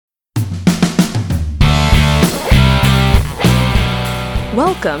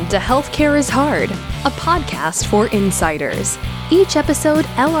Welcome to Healthcare is Hard, a podcast for insiders. Each episode,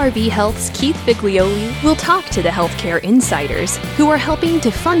 LRV Health's Keith Figlioli will talk to the healthcare insiders who are helping to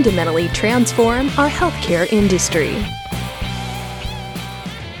fundamentally transform our healthcare industry.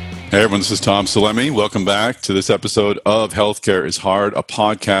 Hey everyone, this is Tom Salemi. Welcome back to this episode of Healthcare is Hard, a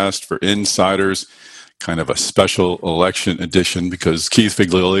podcast for insiders, kind of a special election edition because Keith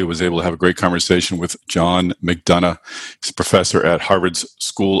Figlioli was able to have a great conversation with John McDonough. He's a professor at Harvard's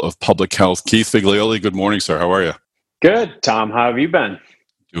School of Public Health. Keith Figlioli, good morning, sir. How are you? Good, Tom. How have you been?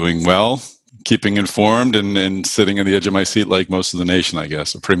 Doing well, keeping informed and sitting on the edge of my seat like most of the nation, I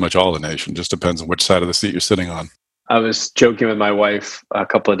guess, or pretty much all the nation. Just depends on which side of the seat you're sitting on. I was joking with my wife a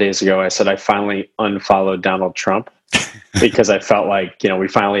couple of days ago. I said I finally unfollowed Donald Trump because I felt like, we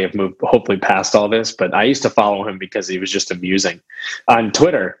finally have moved hopefully past all this. But I used to follow him because he was just amusing on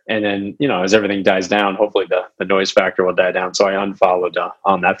Twitter. And then, as everything dies down, hopefully the noise factor will die down. So I unfollowed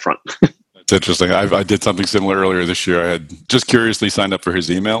on that front. It's interesting. I did something similar earlier this year. I had just curiously signed up for his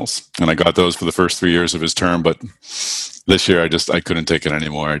emails, and I got those for the first 3 years of his term. But this year, I couldn't take it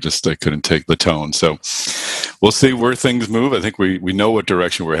anymore. I couldn't take the tone. So we'll see where things move. I think we know what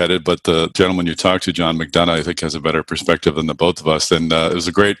direction we're headed. But the gentleman you talked to, John McDonough, I think has a better perspective than the both of us. And it was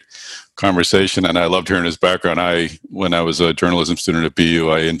a great conversation, and I loved hearing his background. When I was a journalism student at BU,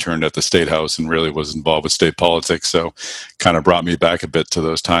 I interned at the State House and really was involved with state politics. So kind of brought me back a bit to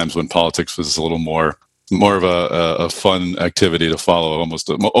those times when politics was a little more of a fun activity to follow,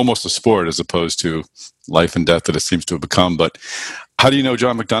 almost a sport as opposed to life and death that it seems to have become. But how do you know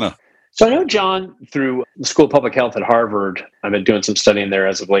John McDonough? So I know John through the School of Public Health at Harvard. I've been doing some studying there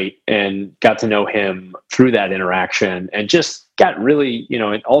as of late and got to know him through that interaction and just got really,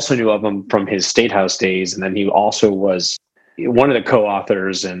 and also knew of him from his State House days. And then he also was one of the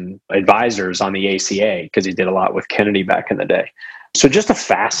co-authors and advisors on the ACA because he did a lot with Kennedy back in the day. So just a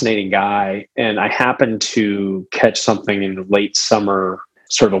fascinating guy. And I happened to catch something in the late summer,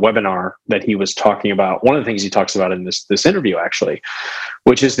 sort of a webinar that he was talking about. One of the things he talks about in this interview, actually,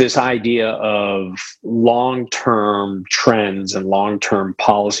 which is this idea of long-term trends and long-term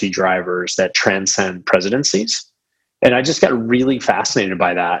policy drivers that transcend presidencies. And I just got really fascinated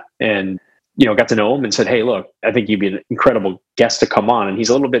by that and, got to know him and said, hey, look, I think you'd be an incredible guest to come on. And he's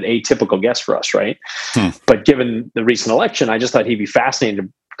a little bit atypical guest for us, right? But given the recent election, I just thought he'd be fascinating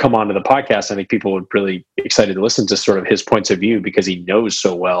to come onto the podcast. I think people would really be excited to listen to sort of his points of view because he knows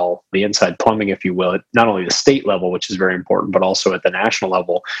so well the inside plumbing, if you will, at not only the state level, which is very important, but also at the national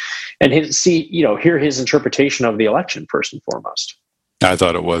level, and hear his interpretation of the election first and foremost. I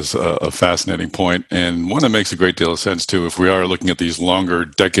thought it was a fascinating point, and one that makes a great deal of sense too. If we are looking at these longer,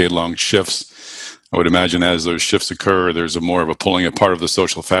 decade-long shifts, I would imagine as those shifts occur, there's more of a pulling apart of the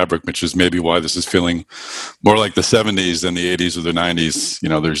social fabric, which is maybe why this is feeling more like the 70s than the 80s or the 90s.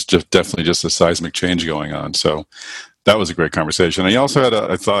 There's definitely just a seismic change going on. So that was a great conversation. And he also had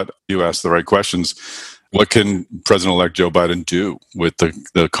I thought you asked the right questions. What can President-elect Joe Biden do with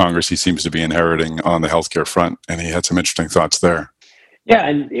the Congress he seems to be inheriting on the healthcare front? And he had some interesting thoughts there. Yeah.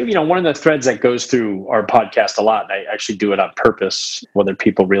 And, one of the threads that goes through our podcast a lot, and I actually do it on purpose, whether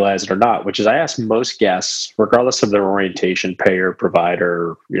people realize it or not, which is I ask most guests, regardless of their orientation, payer,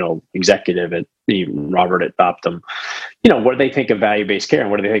 provider, executive at Robert at Optum, what do they think of value-based care and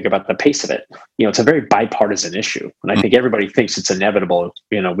what do they think about the pace of it? It's a very bipartisan issue. And I think everybody thinks it's inevitable.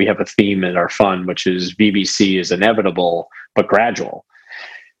 We have a theme in our fund, which is VBC is inevitable, but gradual.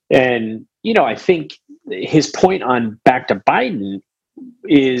 And, I think his point on back to Biden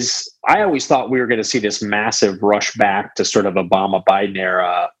is I always thought we were going to see this massive rush back to sort of Obama-Biden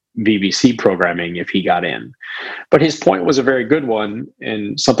era VBC programming if he got in. But his point was a very good one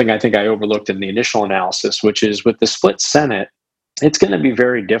and something I think I overlooked in the initial analysis, which is with the split Senate, it's going to be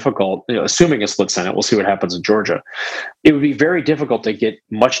very difficult, assuming a split Senate, we'll see what happens in Georgia. It would be very difficult to get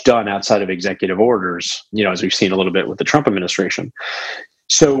much done outside of executive orders, as we've seen a little bit with the Trump administration.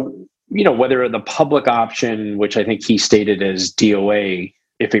 So, whether the public option, which I think he stated as DOA,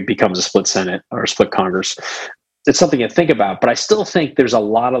 if it becomes a split Senate or a split Congress, it's something to think about. But I still think there's a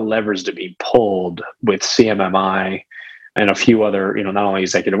lot of levers to be pulled with CMMI and a few other, not only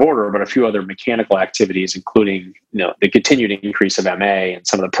executive order, but a few other mechanical activities, including, the continued increase of MA and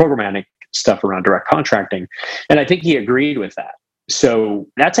some of the programmatic stuff around direct contracting. And I think he agreed with that. So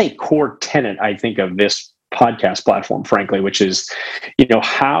that's a core tenet, I think, of this podcast platform, frankly, which is,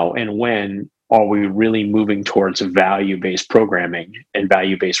 how and when are we really moving towards value-based programming and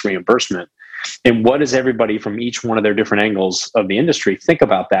value-based reimbursement? And what does everybody from each one of their different angles of the industry think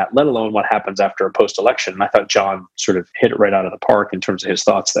about that, let alone what happens after a post-election? And I thought John sort of hit it right out of the park in terms of his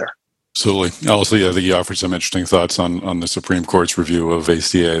thoughts there. Absolutely. Also, yeah, I think you offered some interesting thoughts on the Supreme Court's review of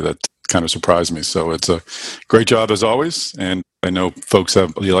ACA that kind of surprised me. So it's a great job as always. And I know folks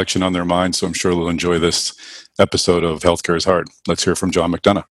have the election on their mind, so I'm sure they'll enjoy this episode of Healthcare is Hard. Let's hear from John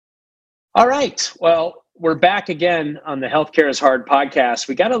McDonough. All right. Well, we're back again on the Healthcare is Hard podcast.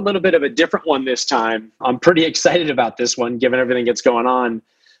 We got a little bit of a different one this time. I'm pretty excited about this one, given everything that's going on.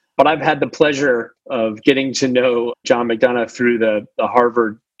 But I've had the pleasure of getting to know John McDonough through the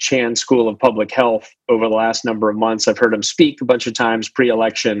Harvard Chan School of Public Health over the last number of months. I've heard him speak a bunch of times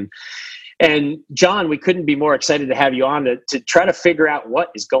pre-election. And John, we couldn't be more excited to have you on to try to figure out what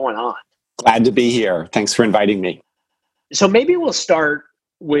is going on. Glad to be here. Thanks for inviting me. So maybe we'll start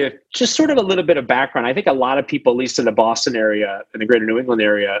with just sort of a little bit of background. I think a lot of people, at least in the Boston area and the greater New England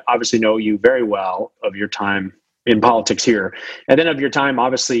area, obviously know you very well of your time in politics here, and then of your time,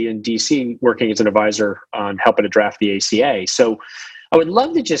 obviously, in DC, working as an advisor on helping to draft the ACA. So I would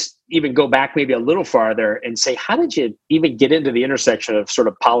love to just even go back maybe a little farther and say, how did you even get into the intersection of sort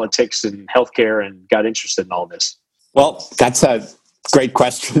of politics and healthcare and got interested in all this? Well, that's a great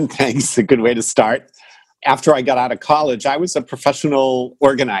question. Thanks. A good way to start. After I got out of college, I was a professional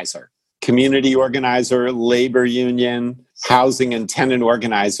organizer, community organizer, labor union, housing and tenant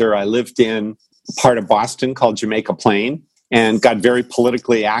organizer. I lived in part of Boston called Jamaica Plain and got very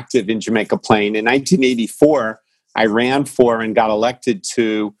politically active in Jamaica Plain. In 1984, I ran for and got elected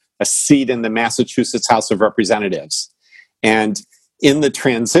to a seat in the Massachusetts House of Representatives. And in the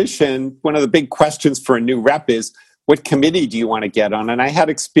transition, one of the big questions for a new rep is, what committee do you want to get on? And I had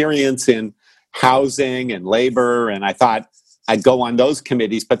experience in housing and labor, and I thought I'd go on those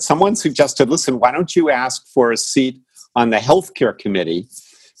committees. But someone suggested, listen, why don't you ask for a seat on the healthcare committee?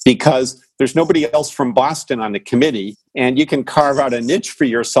 Because there's nobody else from Boston on the committee, and you can carve out a niche for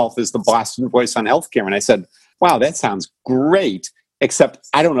yourself as the Boston voice on healthcare. And I said, wow, that sounds great, except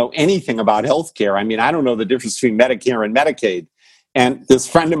I don't know anything about healthcare. I mean, I don't know the difference between Medicare and Medicaid. And this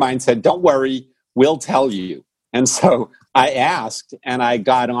friend of mine said, don't worry, we'll tell you. And so I asked and I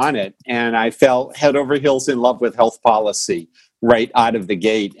got on it, and I fell head over heels in love with health policy right out of the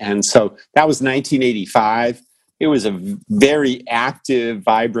gate. And so that was 1985. It was a very active,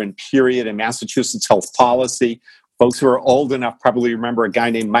 vibrant period in Massachusetts health policy. Folks who are old enough probably remember a guy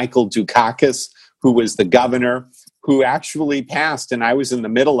named Michael Dukakis, who was the governor, who actually passed, and I was in the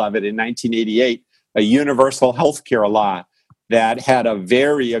middle of it in 1988, a universal health care law that had a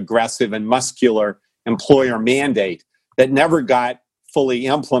very aggressive and muscular employer mandate that never got fully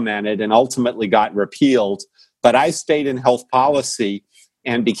implemented and ultimately got repealed. But I stayed in health policy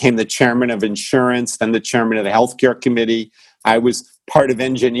and became the chairman of insurance, then the chairman of the healthcare committee. I was part of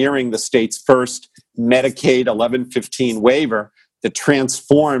engineering the state's first Medicaid 1115 waiver that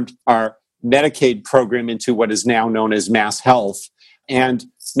transformed our Medicaid program into what is now known as Mass Health, and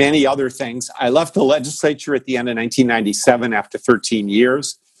many other things. I left the legislature at the end of 1997 after 13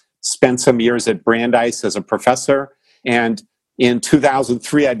 years, spent some years at Brandeis as a professor, and in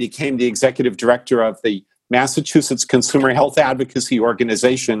 2003, I became the executive director of the Massachusetts Consumer Health Advocacy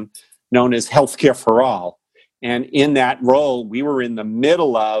Organization known as Healthcare for All. And in that role, we were in the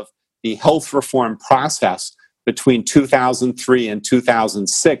middle of the health reform process between 2003 and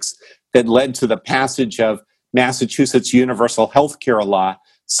 2006 that led to the passage of Massachusetts Universal Health Care Law.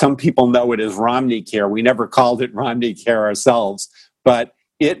 Some people know it as Romney Care. We never called it Romney Care ourselves, but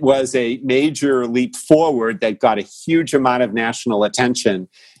it was a major leap forward that got a huge amount of national attention.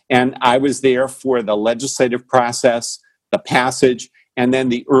 And I was there for the legislative process, the passage, and then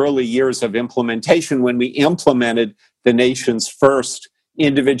the early years of implementation when we implemented the nation's first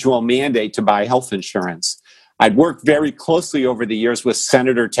individual mandate to buy health insurance. I'd worked very closely over the years with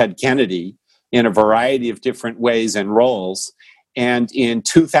Senator Ted Kennedy in a variety of different ways and roles. And in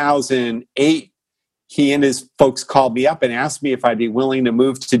 2008, he and his folks called me up and asked me if I'd be willing to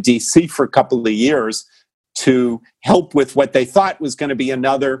move to DC for a couple of years to help with what they thought was going to be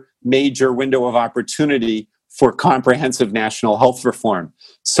another major window of opportunity for comprehensive national health reform.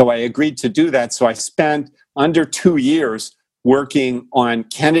 So I agreed to do that. So I spent under 2 years working on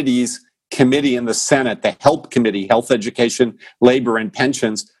Kennedy's committee in the Senate, the HELP Committee, Health, Education, Labor, and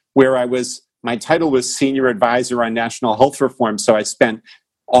Pensions, where my title was Senior Advisor on National Health Reform. So I spent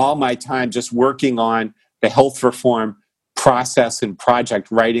all my time just working on the health reform process and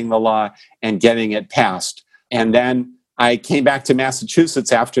project, writing the law and getting it passed. And then I came back to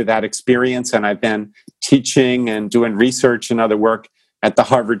Massachusetts after that experience, and I've been teaching and doing research and other work at the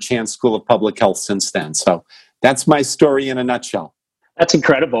Harvard Chan School of Public Health since then. So that's my story in a nutshell. That's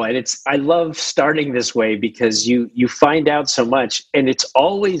incredible. And I love starting this way because you find out so much, and it's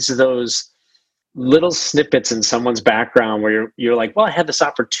always those little snippets in someone's background where you're like, well, I had this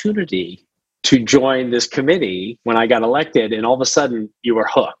opportunity to join this committee when I got elected, and all of a sudden you were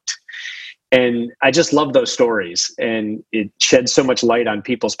hooked. And I just love those stories, and it sheds so much light on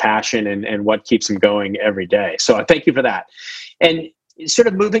people's passion and what keeps them going every day. So I thank you for that. And sort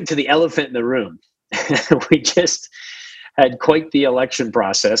of moving to the elephant in the room, we just had quite the election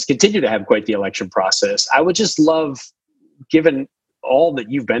process, continue to have quite the election process. I would just love, given all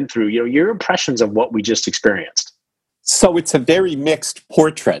that you've been through, your impressions of what we just experienced. So it's a very mixed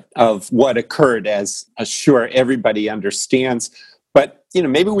portrait of what occurred, as I'm sure everybody understands. But,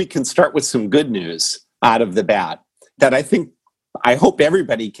 maybe we can start with some good news out of the bat that I hope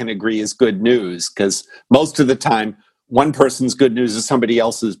everybody can agree is good news, because most of the time, one person's good news is somebody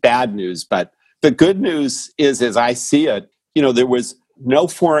else's bad news. But the good news is, as I see it, there was no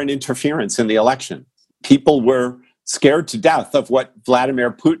foreign interference in the election. People were scared to death of what Vladimir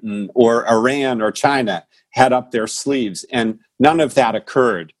Putin or Iran or China had up their sleeves, and none of that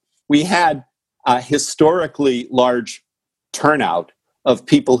occurred. We had a historically large turnout of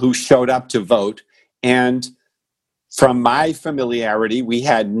people who showed up to vote, and from my familiarity, we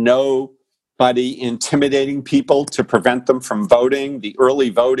had nobody intimidating people to prevent them from voting. The early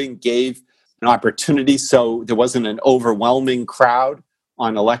voting gave an opportunity, so there wasn't an overwhelming crowd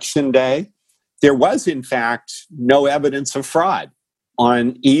on election day. There was, in fact, no evidence of fraud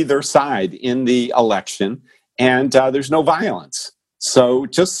on either side in the election, and there's no violence. So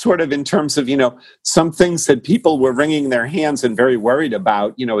just sort of in terms of, some things that people were wringing their hands and very worried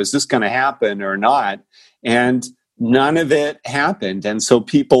about, is this going to happen or not? And none of it happened. And so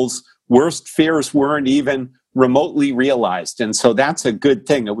people's worst fears weren't even remotely realized. And so that's a good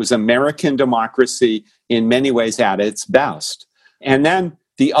thing. It was American democracy in many ways at its best. And then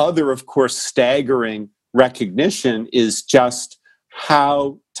the other, of course, staggering recognition is just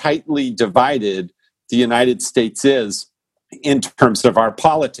how tightly divided the United States is in terms of our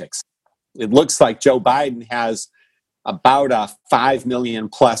politics. It looks like Joe Biden has about a 5 million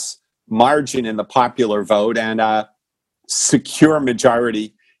plus margin in the popular vote and a secure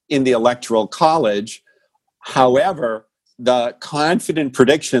majority in the Electoral College. However, the confident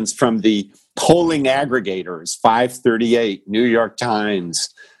predictions from the polling aggregators, 538, New York Times,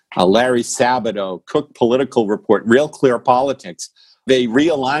 Larry Sabato, Cook Political Report, Real Clear Politics, the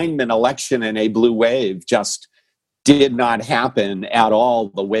realignment election in a blue wave just did not happen at all.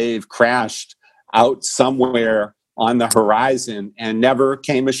 The wave crashed out somewhere on the horizon and never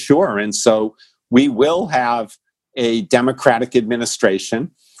came ashore. And so we will have a Democratic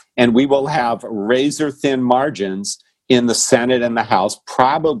administration, and we will have razor-thin margins in the Senate and the House.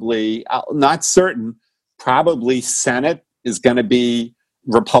 Probably, not certain, probably Senate is going to be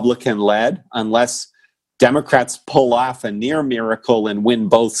Republican-led unless Democrats pull off a near miracle and win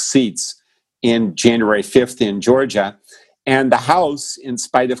both seats in January 5th in Georgia. And the House, in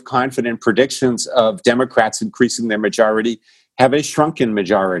spite of confident predictions of Democrats increasing their majority, have a shrunken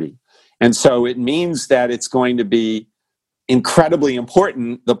majority. And so it means that it's going to be incredibly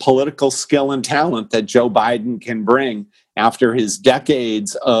important, the political skill and talent that Joe Biden can bring after his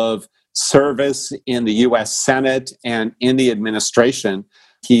decades of service in the U.S. Senate and in the administration.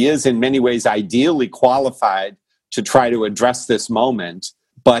 He is in many ways ideally qualified to try to address this moment.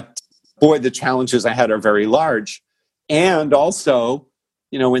 But boy, the challenges ahead are very large. And also,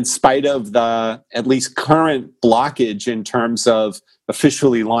 in spite of the at least current blockage in terms of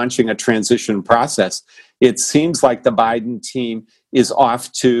officially launching a transition process, it seems like the Biden team is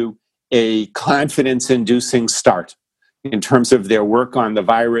off to a confidence-inducing start in terms of their work on the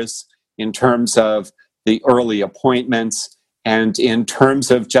virus, in terms of the early appointments, and in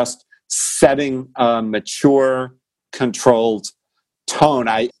terms of just setting a mature, controlled tone.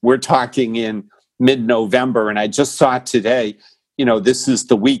 We're talking in mid-November, and I just saw it today. This is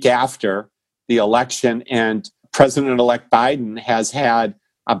the week after the election, and President-elect Biden has had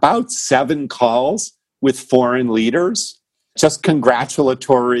about 7 calls with foreign leaders, just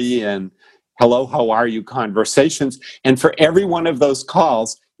congratulatory and hello, how are you conversations. And for every one of those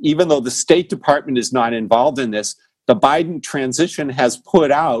calls, even though the State Department is not involved in this, the Biden transition has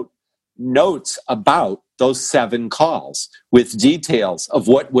put out notes about those 7 calls with details of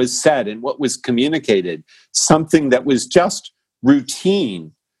what was said and what was communicated, something that was just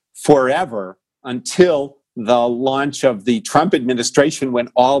routine forever until the launch of the Trump administration, when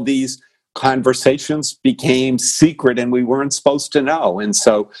all these conversations became secret and we weren't supposed to know. And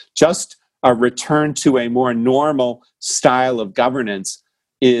so just a return to a more normal style of governance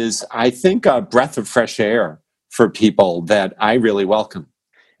is, I think, a breath of fresh air for people that I really welcome.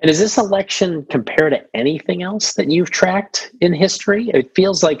 And is this election compared to anything else that you've tracked in history? It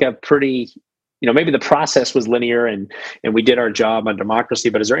feels like a pretty maybe the process was linear and we did our job on democracy,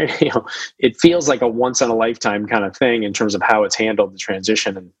 but is there any, it feels like a once in a lifetime kind of thing in terms of how it's handled the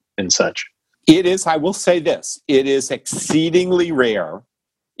transition and such. It is, I will say this, it is exceedingly rare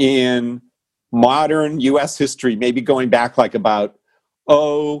in modern U.S. history, maybe going back like about,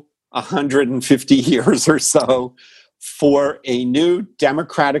 150 years or so, for a new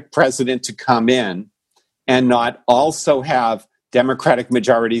Democratic president to come in and not also have Democratic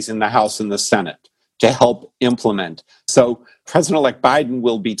majorities in the House and the Senate to help implement. So President-elect Biden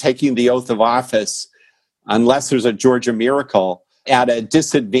will be taking the oath of office, unless there's a Georgia miracle, at a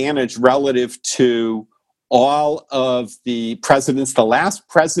disadvantage relative to all of the presidents. The last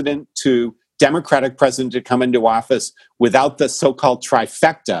Democratic president to come into office without the so-called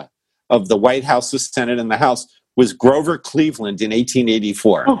trifecta of the White House, the Senate, and the House was Grover Cleveland in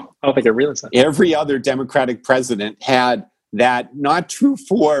 1884. Oh, I don't think I realized that. Every other Democratic president had that. Not true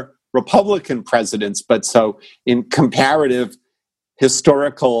for Republican presidents, but so in comparative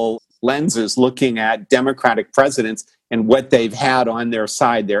historical lenses, looking at Democratic presidents and what they've had on their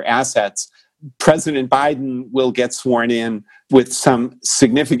side, their assets, President Biden will get sworn in with some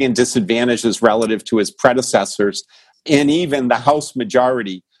significant disadvantages relative to his predecessors. And even the House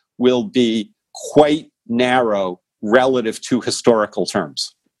majority will be quite narrow relative to historical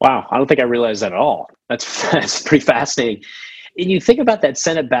terms. Wow, I don't think I realized that at all. That's pretty fascinating. And you think about that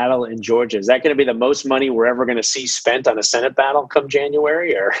Senate battle in Georgia, is that going to be the most money we're ever going to see spent on a Senate battle come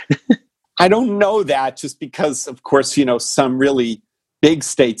January? Or I don't know that, just because, of course, some really big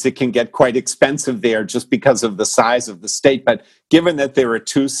states, it can get quite expensive there just because of the size of the state. But given that there are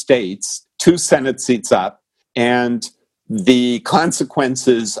two states, 2 Senate seats up, and the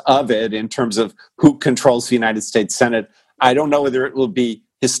consequences of it in terms of who controls the United States Senate, I don't know whether it will be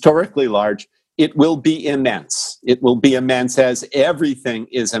historically large. It will be immense. It will be immense, as everything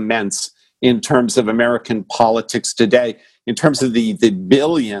is immense in terms of American politics today, in terms of the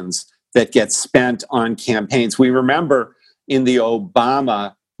billions that get spent on campaigns. We remember in the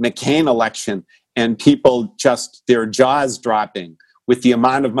Obama-McCain election, and people just, their jaws dropping with the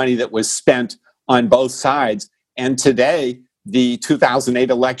amount of money that was spent on both sides. And today, the 2008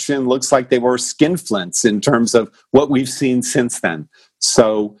 election looks like they were skinflints in terms of what we've seen since then.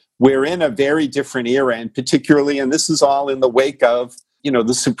 So we're in a very different era, and particularly, and this is all in the wake of,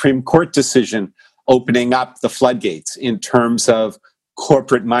 the Supreme Court decision opening up the floodgates in terms of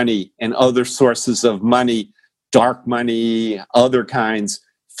corporate money and other sources of money, dark money, other kinds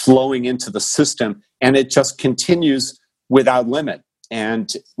flowing into the system. And it just continues without limit.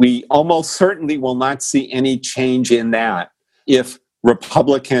 And we almost certainly will not see any change in that if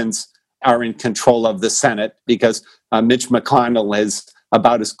Republicans are in control of the Senate, because Mitch McConnell is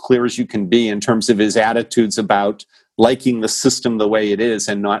about as clear as you can be in terms of his attitudes about liking the system the way it is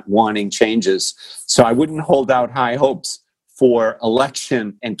and not wanting changes. So I wouldn't hold out high hopes for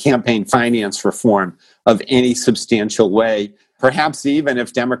election and campaign finance reform of any substantial way, perhaps even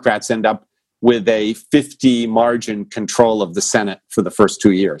if Democrats end up with a 50 margin control of the Senate for the first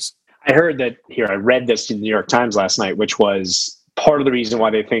 2 years. I heard that I read this in the New York Times last night, which was part of the reason why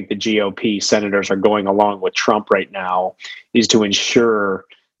they think the GOP senators are going along with Trump right now is to ensure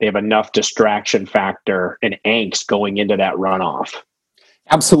they have enough distraction factor and angst going into that runoff.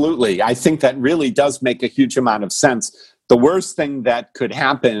 Absolutely. I think that really does make a huge amount of sense. The worst thing that could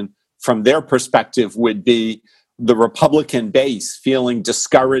happen from their perspective would be the Republican base feeling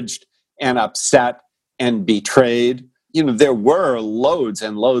discouraged and upset and betrayed. There were loads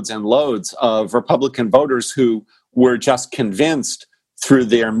and loads and loads of Republican voters who were just convinced through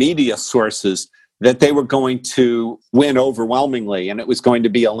their media sources that they were going to win overwhelmingly, and it was going to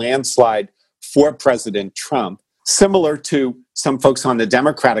be a landslide for President Trump, similar to some folks on the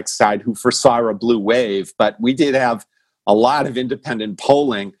Democratic side who foresaw a blue wave. But we did have a lot of independent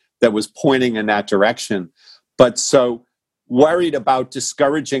polling that was pointing in that direction. But so worried about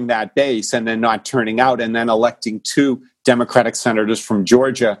discouraging that base and then not turning out and then electing 2 Democratic senators from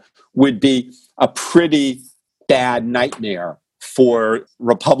Georgia would be a pretty bad nightmare for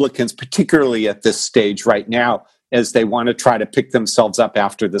Republicans, particularly at this stage right now, as they want to try to pick themselves up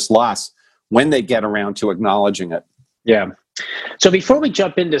after this loss when they get around to acknowledging it. Yeah. So before we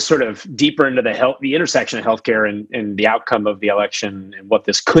jump into sort of deeper into the intersection of healthcare and the outcome of the election and what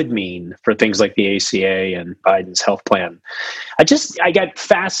this could mean for things like the ACA and Biden's health plan, I got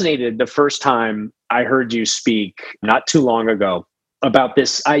fascinated the first time I heard you speak not too long ago about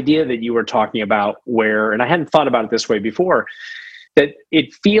this idea that you were talking about where, and I hadn't thought about it this way before, that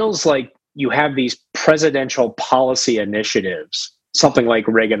it feels like you have these presidential policy initiatives, something like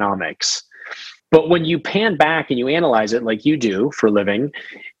Reaganomics. But when you pan back and you analyze it like you do for a living,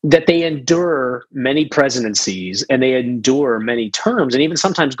 that they endure many presidencies and they endure many terms and even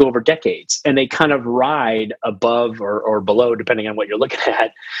sometimes go over decades, and they kind of ride above or below, depending on what you're looking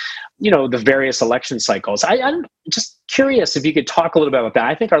at, the various election cycles. I'm just curious if you could talk a little bit about that.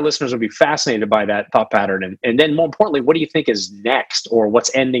 I think our listeners would be fascinated by that thought pattern. And then more importantly, what do you think is next, or what's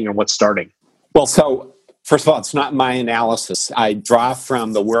ending or what's starting? Well, so first of all, it's not my analysis. I draw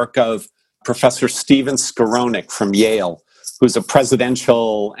from the work of Professor Steven Skowronek from Yale, who's a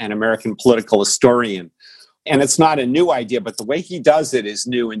presidential and American political historian. And it's not a new idea, but the way he does it is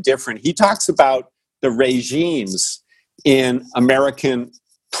new and different. He talks about the regimes in American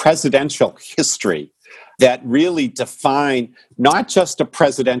presidential history that really define not just a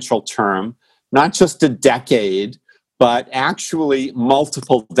presidential term, not just a decade, but actually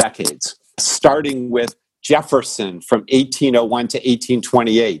multiple decades, starting with Jefferson from 1801 to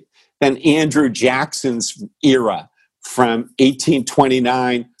 1828, then Andrew Jackson's era from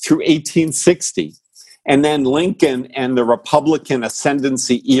 1829 through 1860, and then Lincoln and the Republican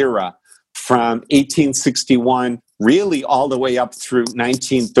ascendancy era from 1861 really all the way up through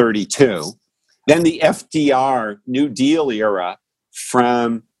 1932. Then the FDR New Deal era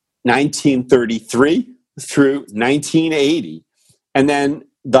from 1933 through 1980. And then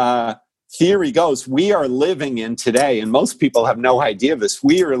the theory goes, we are living in today, and most people have no idea of this,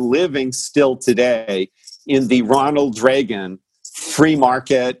 we are living still today in the Ronald Reagan free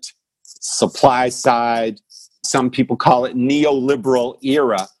market, supply side, some people call it neoliberal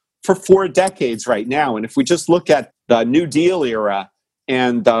era, for 4 decades right now. And if we just look at the New Deal era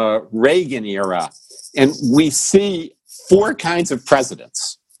and the Reagan era, and we see 4 kinds of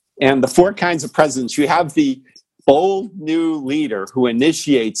presidents. And the 4 kinds of presidents, you have the bold new leader who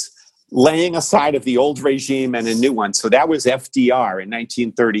initiates laying aside of the old regime and a new one. So that was FDR in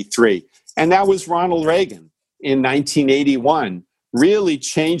 1933. And that was Ronald Reagan in 1981, really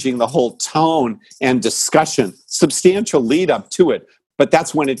changing the whole tone and discussion, substantial lead up to it. But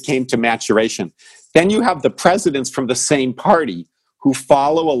that's when it came to maturation. Then you have the presidents from the same party who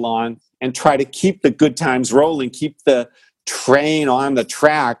follow along and try to keep the good times rolling, keep the train on the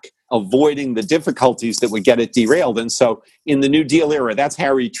track, avoiding the difficulties that would get it derailed. And so in the New Deal era, that's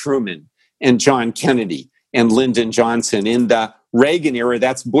Harry Truman and John Kennedy and Lyndon Johnson. In the Reagan era,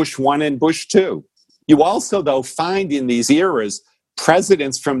 that's Bush 1 and Bush 2. You also, though, find in these eras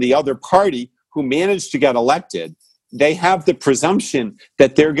presidents from the other party who managed to get elected. They have the presumption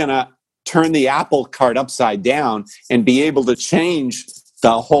that they're going to turn the apple cart upside down and be able to change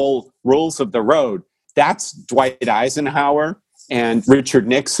the whole rules of the road. That's Dwight Eisenhower and Richard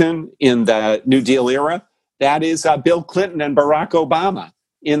Nixon in the New Deal era. That is Bill Clinton and Barack Obama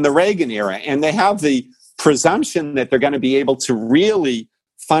in the Reagan era. And they have the presumption that they're going to be able to really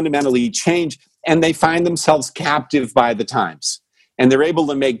fundamentally change, and they find themselves captive by the times. And they're able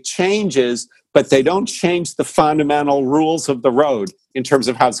to make changes, but they don't change the fundamental rules of the road in terms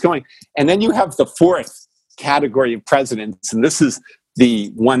of how it's going. And then you have the 4th category of presidents, and this is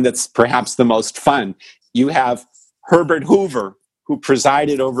the one that's perhaps the most fun. You have Herbert Hoover, who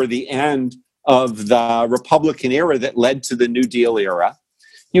presided over the end of the Republican era that led to the New Deal era.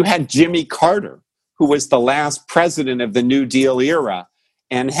 You had Jimmy Carter, who was the last president of the New Deal era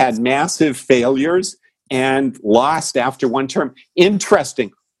and had massive failures and lost after one term.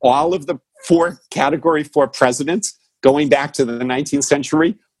 Interesting, all of the 4 category 4 presidents going back to the 19th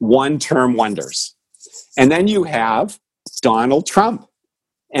century, one-term wonders. And then you have Donald Trump.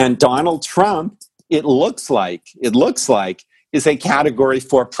 And Donald Trump, it looks like, is a category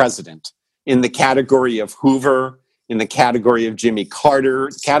 4 president in the category of Hoover, in the category of Jimmy Carter,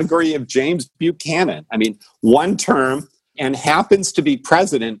 category of James Buchanan. I mean, one term, and happens to be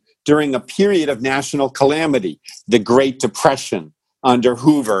president during a period of national calamity, the Great Depression under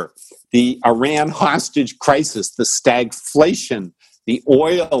Hoover, the Iran hostage crisis, the stagflation, the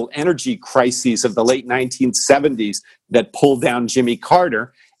oil energy crises of the late 1970s that pulled down Jimmy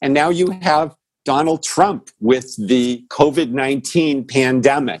Carter. And now you have Donald Trump with the COVID-19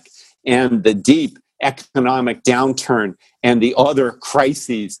 pandemic and the deep economic downturn and the other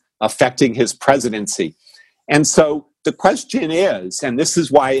crises affecting his presidency. And so the question is, and this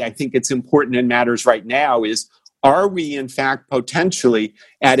is why I think it's important and matters right now, is are we in fact potentially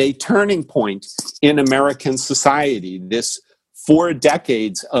at a turning point in American society? This 4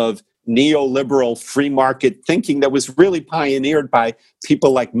 decades of neoliberal free market thinking that was really pioneered by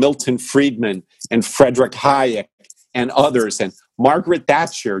people like Milton Friedman and Frederick Hayek and others, and Margaret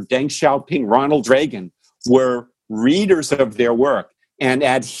Thatcher, Deng Xiaoping, Ronald Reagan were readers of their work and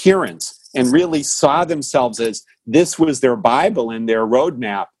adherents and really saw themselves as this was their Bible and their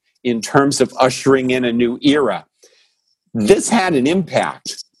roadmap in terms of ushering in a new era. This had an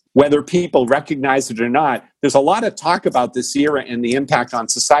impact whether people recognize it or not. There's a lot of talk about this era and the impact on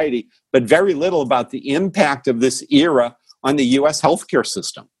society, but very little about the impact of this era on the U.S. healthcare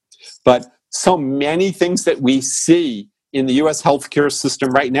system. But so many things that we see in the U.S. healthcare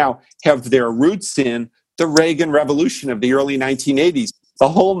system right now have their roots in the Reagan Revolution of the early 1980s. The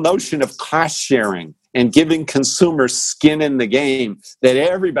whole notion of cost sharing and giving consumers skin in the game that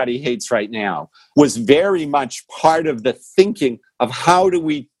everybody hates right now was very much part of the thinking of how do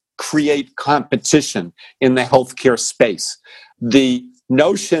we create competition in the healthcare space. The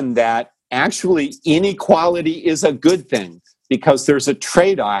notion that actually inequality is a good thing because there's a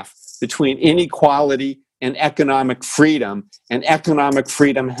trade-off between inequality and economic freedom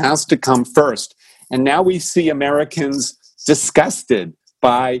has to come first. And now we see Americans disgusted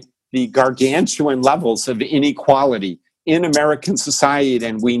by the gargantuan levels of inequality in American society.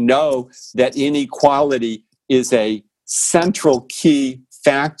 And we know that inequality is a central key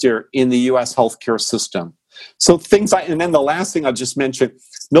factor in the U.S. healthcare system. So things like, and then the last thing I'll just mention,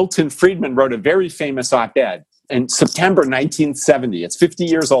 Milton Friedman wrote a very famous op-ed in September 1970. It's 50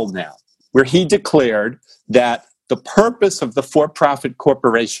 years old now, where he declared that the purpose of the for-profit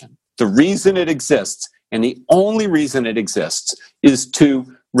corporation, the reason it exists, and the only reason it exists, is to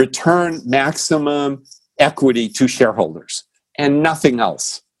return maximum equity to shareholders and nothing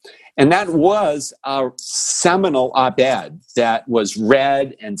else. And that was a seminal op-ed that was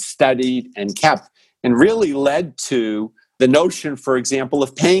read and studied and kept and really led to the notion, for example,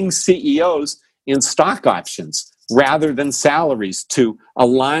 of paying CEOs in stock options rather than salaries to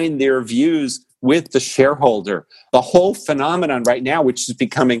align their views with the shareholder. The whole phenomenon right now, which is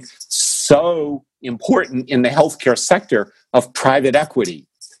becoming so important in the healthcare sector, of private equity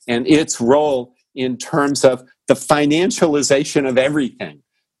and its role in terms of the financialization of everything,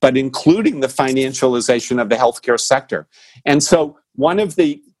 but including the financialization of the healthcare sector. And so one of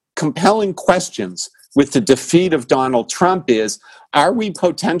the compelling questions with the defeat of Donald Trump is, are we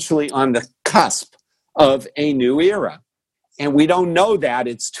potentially on the cusp of a new era? And we don't know that.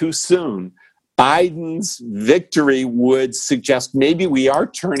 It's too soon. Biden's victory would suggest maybe we are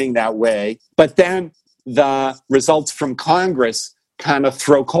turning that way, but then the results from Congress kind of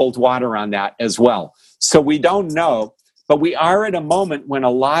throw cold water on that as well. So we don't know, but we are at a moment when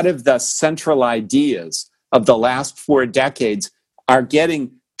a lot of the central ideas of the last 4 decades are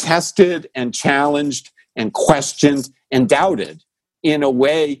getting tested and challenged and questioned and doubted in a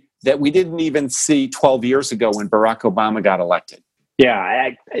way that we didn't even see 12 years ago when Barack Obama got elected. Yeah,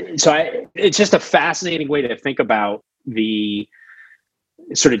 it's just a fascinating way to think about the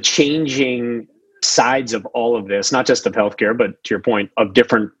sort of changing sides of all of this, not just of healthcare, but to your point, of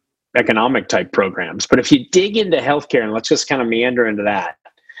different economic type programs. But if you dig into healthcare, and let's just kind of meander into that,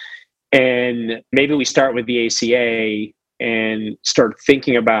 and maybe we start with the ACA and start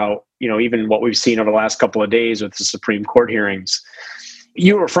thinking about, even what we've seen over the last couple of days with the Supreme Court hearings.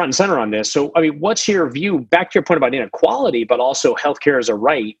 You were front and center on this. So, what's your view, back to your point about inequality, but also healthcare as a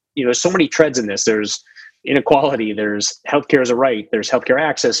right? So many treads in this. There's inequality, there's healthcare as a right, there's healthcare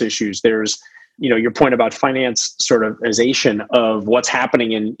access issues, there's, your point about finance sort ofization of what's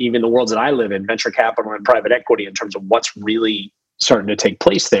happening in even the worlds that I live in, venture capital and private equity, in terms of what's really starting to take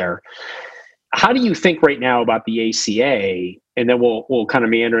place there. How do you think right now about the ACA? And then we'll kind of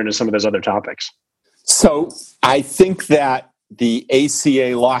meander into some of those other topics. So I think that the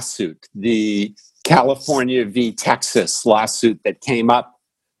ACA lawsuit, the California v. Texas lawsuit that came up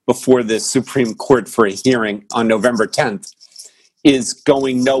before the Supreme Court for a hearing on November 10th, is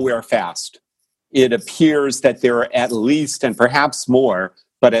going nowhere fast. It appears that there are at least, and perhaps more,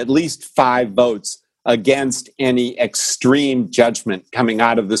 but at least 5 votes against any extreme judgment coming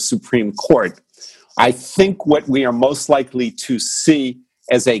out of the Supreme Court. I think what we are most likely to see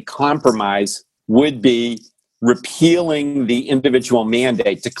as a compromise would be repealing the individual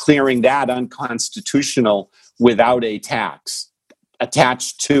mandate, declaring that unconstitutional without a tax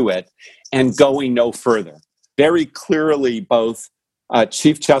attached to it, and going no further. Very clearly, both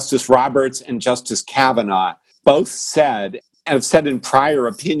Chief Justice Roberts and Justice Kavanaugh both said, and have said in prior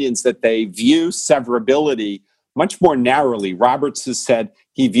opinions, that they view severability much more narrowly. Roberts has said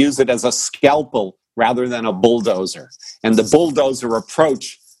he views it as a scalpel rather than a bulldozer. And the bulldozer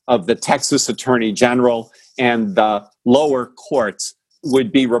approach of the Texas Attorney General and the lower courts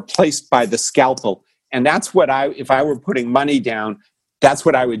would be replaced by the scalpel. And that's what if I were putting money down, that's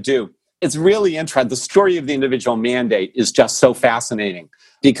what I would do. It's really interesting. The story of the individual mandate is just so fascinating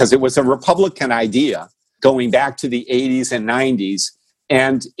because it was a Republican idea going back to the 80s and 90s.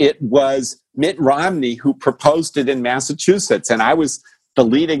 And it was Mitt Romney who proposed it in Massachusetts. And I was the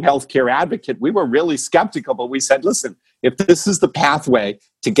leading healthcare advocate. We were really skeptical, but we said, listen, if this is the pathway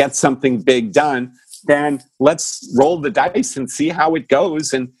to get something big done, then let's roll the dice and see how it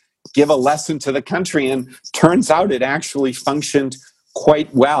goes and give a lesson to the country. And turns out it actually functioned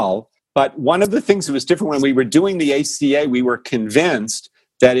quite well. But one of the things that was different when we were doing the ACA, we were convinced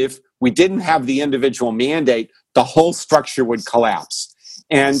that if we didn't have the individual mandate, the whole structure would collapse.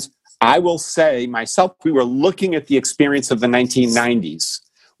 And I will say myself, we were looking at the experience of the 1990s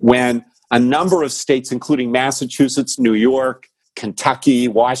when a number of states, including Massachusetts, New York, Kentucky,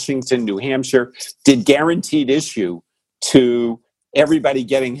 Washington, New Hampshire, did guaranteed issue to everybody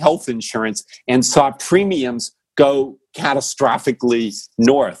getting health insurance and saw premiums go catastrophically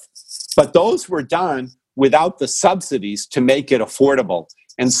north. But those were done without the subsidies to make it affordable.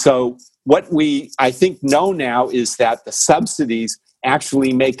 And so what we, I think, know now is that the subsidies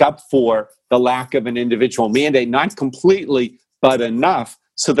actually make up for the lack of an individual mandate, not completely, but enough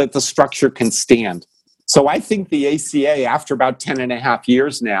so that the structure can stand. So I think the ACA, after about 10 and a half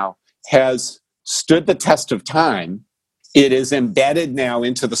years now, has stood the test of time. It is embedded now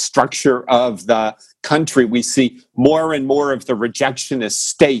into the structure of the country. We see more and more of the rejectionist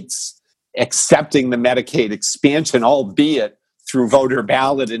states accepting the Medicaid expansion, albeit through voter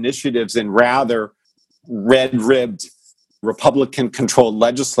ballot initiatives in rather red-ribbed Republican-controlled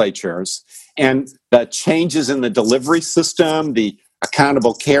legislatures. And the changes in the delivery system, the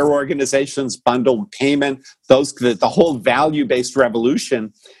accountable care organizations, bundled payment, the whole value-based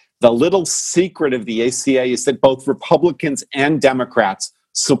revolution. The little secret of the ACA is that both Republicans and Democrats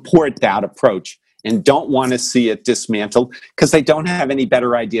support that approach and don't want to see it dismantled because they don't have any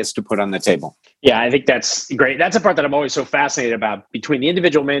better ideas to put on the table. Yeah, I think that's great. That's a part that I'm always so fascinated about. Between the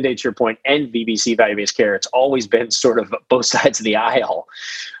individual mandate, to your point, and VBC, value-based care, it's always been sort of both sides of the aisle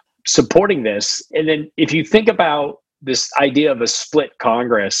supporting this. And then if you think about this idea of a split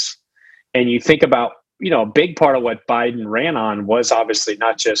Congress, and you think about, a big part of what Biden ran on was obviously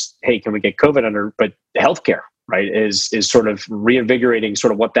not just, hey, can we get COVID under, but healthcare, right? Is sort of reinvigorating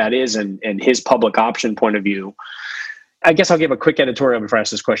sort of what that is and his public option point of view. I guess I'll give a quick editorial before I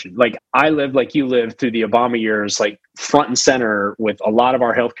ask this question. Like, I lived like you lived through the Obama years, like front and center with a lot of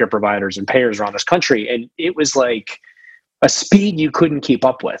our healthcare providers and payers around this country. And it was like a speed you couldn't keep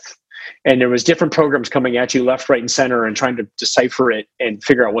up with. And there was different programs coming at you left, right, and center, and trying to decipher it and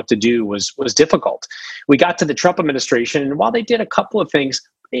figure out what to do was difficult. We got to the Trump administration, and while they did a couple of things,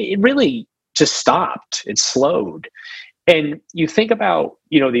 it really just stopped. It slowed. And you think about,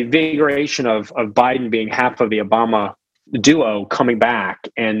 the invigoration of Biden being half of the Obama duo coming back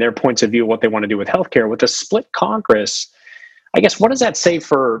and their points of view of what they want to do with healthcare. With a split Congress, I guess, what does that say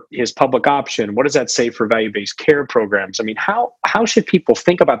for his public option? What does that say for value-based care programs? I mean, how should people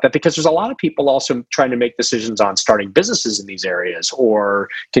think about that? Because there's a lot of people also trying to make decisions on starting businesses in these areas or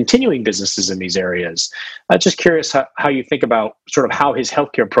continuing businesses in these areas. Just curious how you think about sort of how his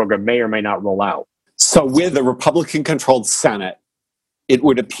healthcare program may or may not roll out. So with a Republican-controlled Senate, it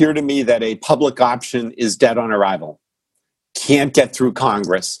would appear to me that a public option is dead on arrival. Can't get through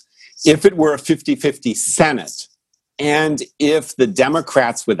Congress. If it were a 50-50 Senate, and if the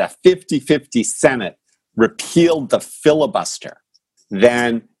Democrats with a 50-50 Senate repealed the filibuster,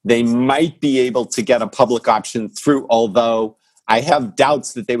 then they might be able to get a public option through, although I have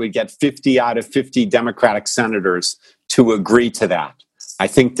doubts that they would get 50 out of 50 Democratic senators to agree to that. I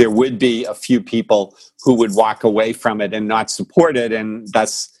think there would be a few people who would walk away from it and not support it, and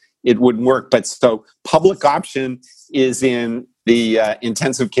thus it wouldn't work. But so public option is in the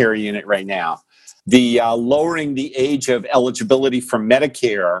intensive care unit right now. The lowering the age of eligibility for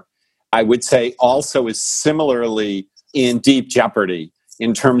Medicare, I would say, also is similarly in deep jeopardy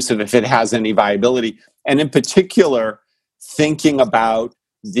in terms of if it has any viability. And in particular, thinking about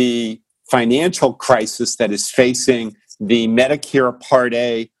the financial crisis that is facing the Medicare Part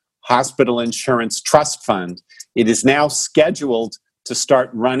A Hospital Insurance Trust Fund. It is now scheduled to start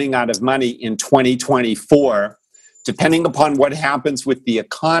running out of money in 2024. Depending upon what happens with the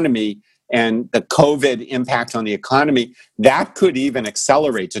economy and the COVID impact on the economy, that could even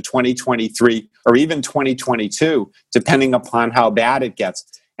accelerate to 2023 or even 2022, depending upon how bad it gets.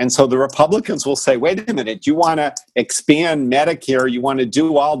 And so the Republicans will say, wait a minute, you want to expand Medicare, you want to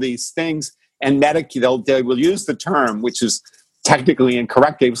do all these things, and Medicare, they will use the term, which is technically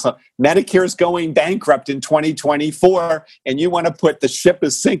incorrect. Medicare is going bankrupt in 2024, and you want to put the ship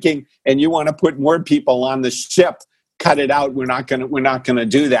is sinking, and you want to put more people on the ship. Cut it out. We're not going to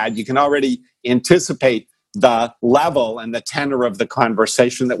do that. You can already anticipate the level and the tenor of the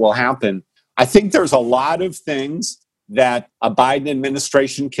conversation that will happen. I think there's a lot of things that a Biden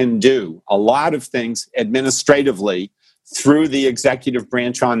administration can do, a lot of things administratively through the executive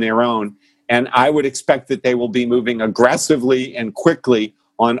branch on their own. And I would expect that they will be moving aggressively and quickly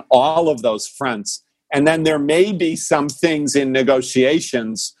on all of those fronts. And then there may be some things in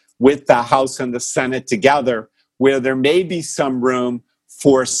negotiations with the House and the Senate together where there may be some room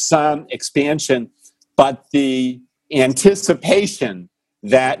for some expansion, but the anticipation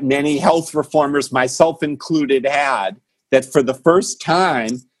that many health reformers, myself included, had, that for the first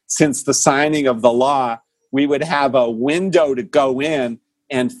time since the signing of the law, we would have a window to go in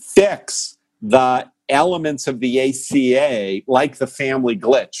and fix the elements of the ACA, like the family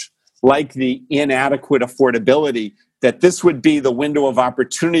glitch, like the inadequate affordability, that this would be the window of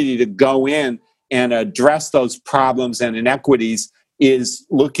opportunity to go in and address those problems and inequities, is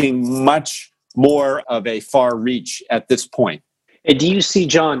looking much more of a far reach at this point. And do you see,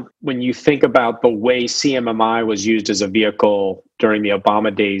 John, when you think about the way CMMI was used as a vehicle during the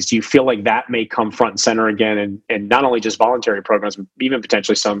Obama days, do you feel like that may come front and center again, and not only just voluntary programs, but even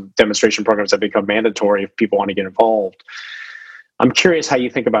potentially some demonstration programs that become mandatory if people want to get involved? I'm curious how you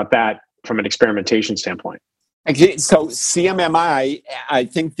think about that from an experimentation standpoint. So CMMI, I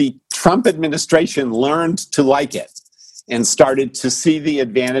think the Trump administration learned to like it and started to see the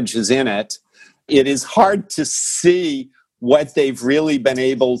advantages in it. It is hard to see what they've really been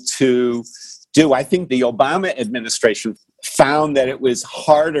able to do. I think the Obama administration found that it was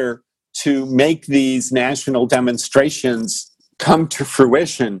harder to make these national demonstrations come to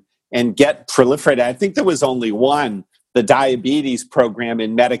fruition and get proliferated. I think there was only one, the diabetes program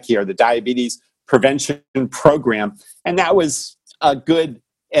in Medicare, the diabetes prevention program, and that was a good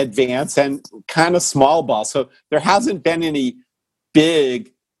advance and kind of small ball. So there hasn't been any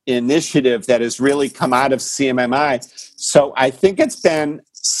big initiative that has really come out of CMMI. So I think it's been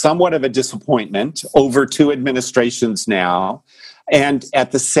somewhat of a disappointment over 2 administrations now. And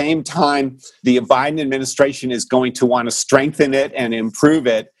at the same time, the Biden administration is going to want to strengthen it and improve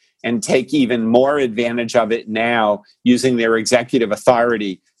it and take even more advantage of it now using their executive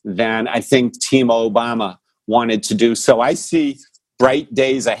authority than I think Team Obama wanted to do. So I see bright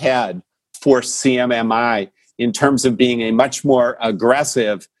days ahead for CMMI in terms of being a much more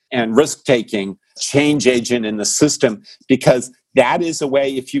aggressive and risk-taking change agent in the system, because that is a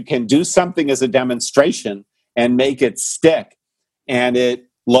way, if you can do something as a demonstration and make it stick, and it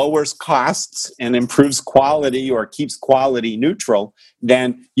lowers costs and improves quality or keeps quality neutral,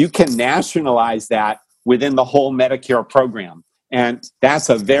 then you can nationalize that within the whole Medicare program. And that's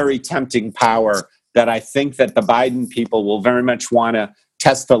a very tempting power that I think that the Biden people will very much want to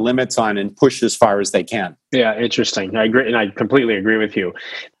test the limits on and push as far as they can. Yeah, interesting. I agree, and I completely agree with you.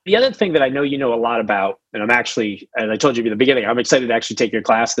 The other thing that I know you know a lot about, and I'm actually, as I told you at the beginning, I'm excited to actually take your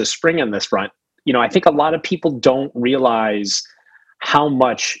class this spring on this front. You know, I think a lot of people don't realize how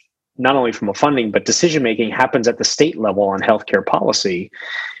much, not only from a funding, but decision-making happens at the state level on healthcare policy.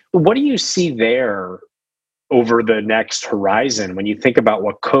 What do you see there over the next horizon when you think about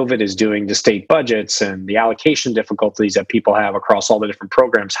what COVID is doing to state budgets and the allocation difficulties that people have across all the different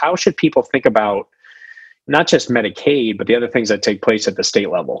programs? How should people think about not just Medicaid, but the other things that take place at the state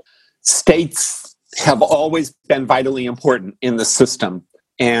level? States have always been vitally important in the system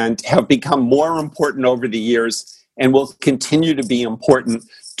and have become more important over the years and will continue to be important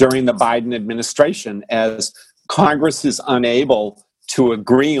during the Biden administration as Congress is unable to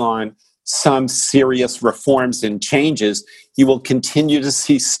agree on some serious reforms and changes. You will continue to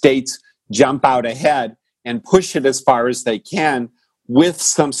see states jump out ahead and push it as far as they can with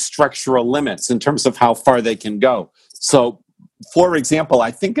some structural limits in terms of how far they can go. So, for example,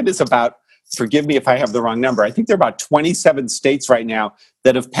 I think it is about, forgive me if I have the wrong number, I think there are about 27 states right now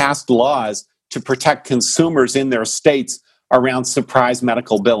that have passed laws to protect consumers in their states around surprise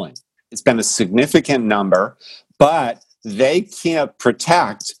medical billing. It's been a significant number, but they can't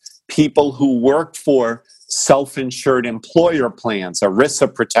protect people who work for self-insured employer plans,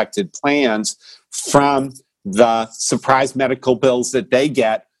 ERISA-protected plans, from the surprise medical bills that they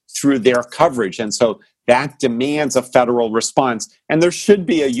get through their coverage. And so that demands a federal response, and there should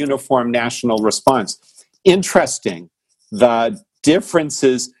be a uniform national response. Interesting, the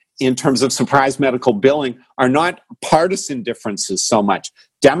differences in terms of surprise medical billing are not partisan differences so much.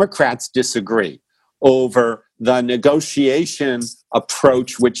 Democrats disagree over the negotiation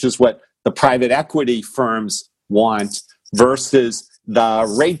approach, which is what the private equity firms want, versus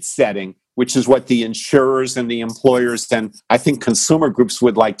the rate setting, which is what the insurers and the employers and I think consumer groups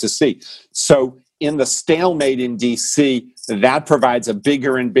would like to see. So in the stalemate in DC, that provides a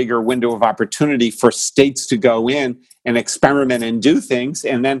bigger and bigger window of opportunity for states to go in and experiment and do things.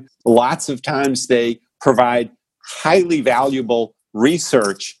 And then lots of times they provide highly valuable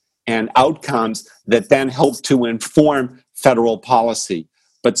research and outcomes that then help to inform federal policy.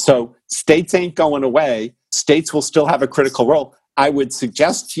 But so states ain't going away. States will still have a critical role. I would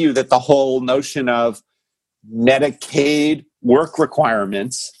suggest to you that the whole notion of Medicaid work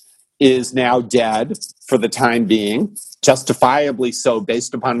requirements is now dead for the time being, justifiably so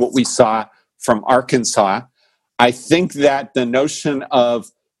based upon what we saw from Arkansas. I think that the notion of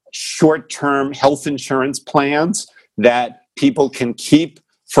short-term health insurance plans that people can keep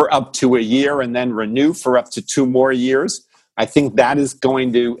for up to a year and then renew for up to 2 more years, I think that is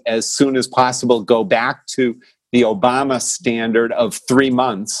going to, as soon as possible, go back to the Obama standard of 3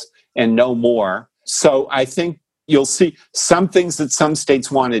 months and no more. So I think you'll see some things that some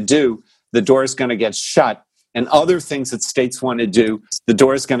states want to do, the door is going to get shut, and other things that states want to do, the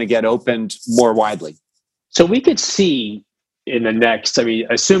door is going to get opened more widely. So we could see in the next,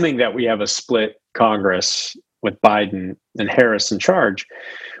 assuming that we have a split Congress with Biden and Harris in charge,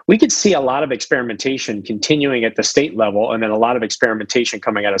 we could see a lot of experimentation continuing at the state level, and then a lot of experimentation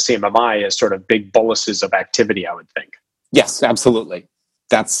coming out of CMMI as sort of big boluses of activity, I would think. Yes, absolutely.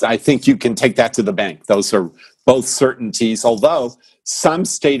 I think you can take that to the bank. Those are both certainties, although some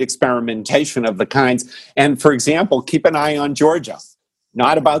state experimentation of the kinds. And for example, keep an eye on Georgia,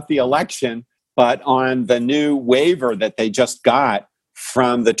 not about the election, but on the new waiver that they just got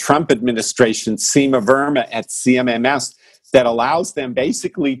from the Trump administration, Seema Verma at CMMS, that allows them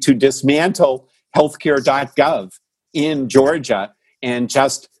basically to dismantle healthcare.gov in Georgia and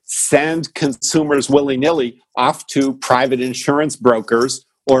just send consumers willy-nilly off to private insurance brokers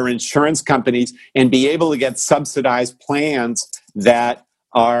or insurance companies and be able to get subsidized plans that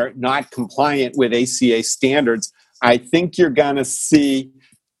are not compliant with ACA standards. I think you're going to see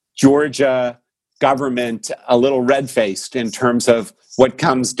Georgia government a little red-faced in terms of what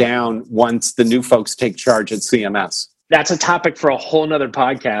comes down once the new folks take charge at CMS. That's a topic for a whole nother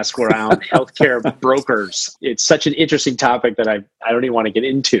podcast around healthcare brokers. It's such an interesting topic that I don't even want to get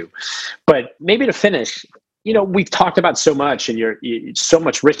into. But maybe to finish, we've talked about so much, and you're so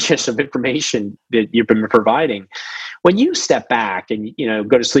much richness of information that you've been providing. When you step back and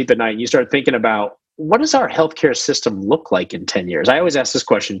go to sleep at night and you start thinking about what does our healthcare system look like in 10 years? I always ask this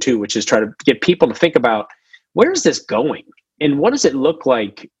question too, which is try to get people to think about where is this going and what does it look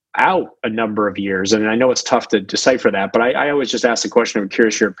like out a number of years? And I know it's tough to decipher that, but I always just ask the question. I'm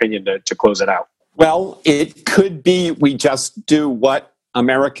curious your opinion to close it out. Well, it could be we just do what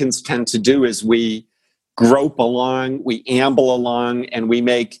Americans tend to do is we grope along, we amble along, and we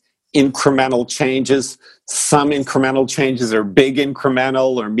make incremental changes. Some incremental changes are big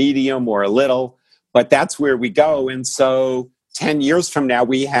incremental or medium or a little, but that's where we go. And so 10 years from now,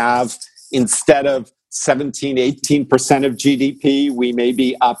 we have, instead of 17, 18% of GDP, we may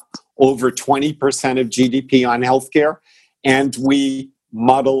be up over 20% of GDP on healthcare, and we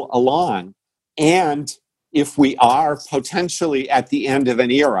muddle along. And if we are potentially at the end of an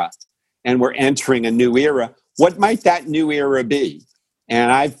era and we're entering a new era, what might that new era be?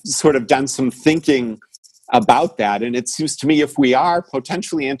 And I've sort of done some thinking about that. And it seems to me if we are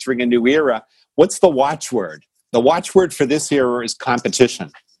potentially entering a new era, what's the watchword? The watchword for this era is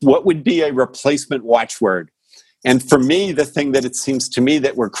competition. What would be a replacement watchword? And for me, the thing that it seems to me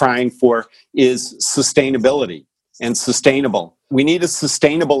that we're crying for is sustainability and sustainable. We need a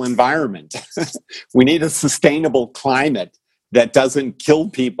sustainable environment. We need a sustainable climate that doesn't kill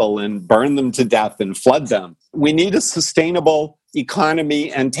people and burn them to death and flood them. We need a sustainable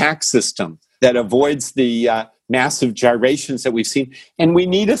economy and tax system that avoids the massive gyrations that we've seen. And we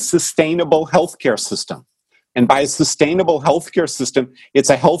need a sustainable healthcare system. And by a sustainable healthcare system, it's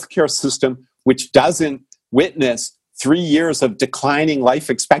a healthcare system which doesn't witness 3 years of declining life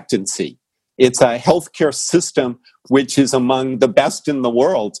expectancy. It's a healthcare system which is among the best in the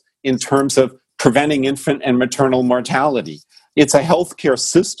world in terms of preventing infant and maternal mortality. It's a healthcare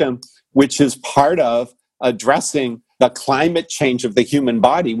system which is part of addressing the climate change of the human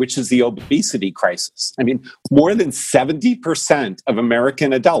body, which is the obesity crisis. I mean, more than 70% of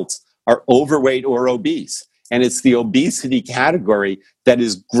American adults are overweight or obese. And it's the obesity category that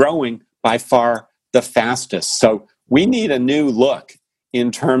is growing by far the fastest. So we need a new look in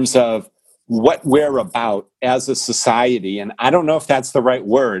terms of what we're about as a society. And I don't know if that's the right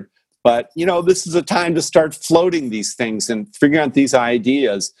word, but this is a time to start floating these things and figuring out these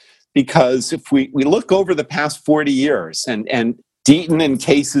ideas. Because if we look over the past 40 years, and Deaton and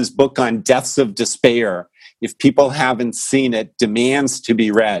Case's book on Deaths of Despair, if people haven't seen it, demands to be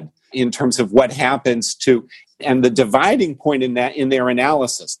read in terms of what happens to, and the dividing point in their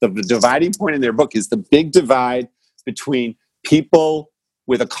analysis, the dividing point in their book is the big divide between people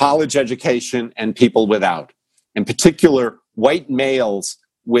with a college education and people without. In particular, white males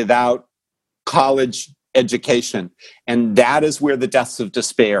without college education. And that is where the deaths of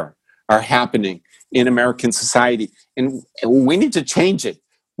despair are happening in American society. And we need to change it.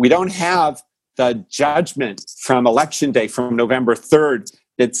 We don't have the judgment from Election Day, from November 3rd,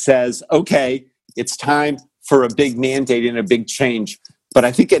 that says, okay, it's time for a big mandate and a big change. But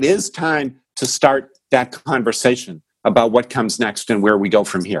I think it is time to start that conversation about what comes next and where we go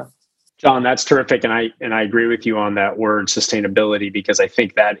from here. John, that's terrific. And I agree with you on that word sustainability, because I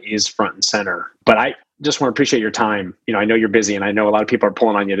think that is front and center. But I just want to appreciate your time. I know you're busy, and I know a lot of people are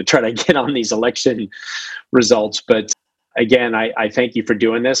pulling on you to try to get on these election results. But again, I thank you for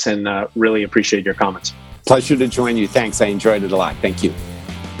doing this, and really appreciate your comments. Pleasure to join you. Thanks. I enjoyed it a lot. Thank you.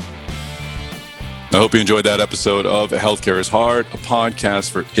 I hope you enjoyed that episode of Healthcare is Hard, a podcast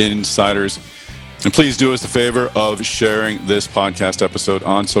for insiders. And please do us a favor of sharing this podcast episode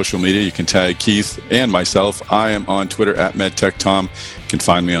on social media. You can tag Keith and myself. I am on Twitter at MedTechTom. You can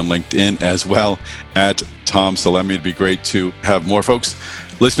find me on LinkedIn as well at Tom Salemi. It'd be great to have more folks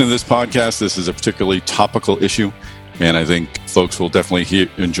listen to this podcast. This is a particularly topical issue, and I think folks will definitely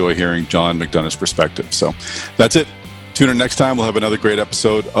enjoy hearing John McDonough's perspective. So that's it. Tune in next time. We'll have another great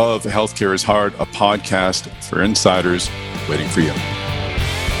episode of Healthcare is Hard, a podcast for insiders waiting for you.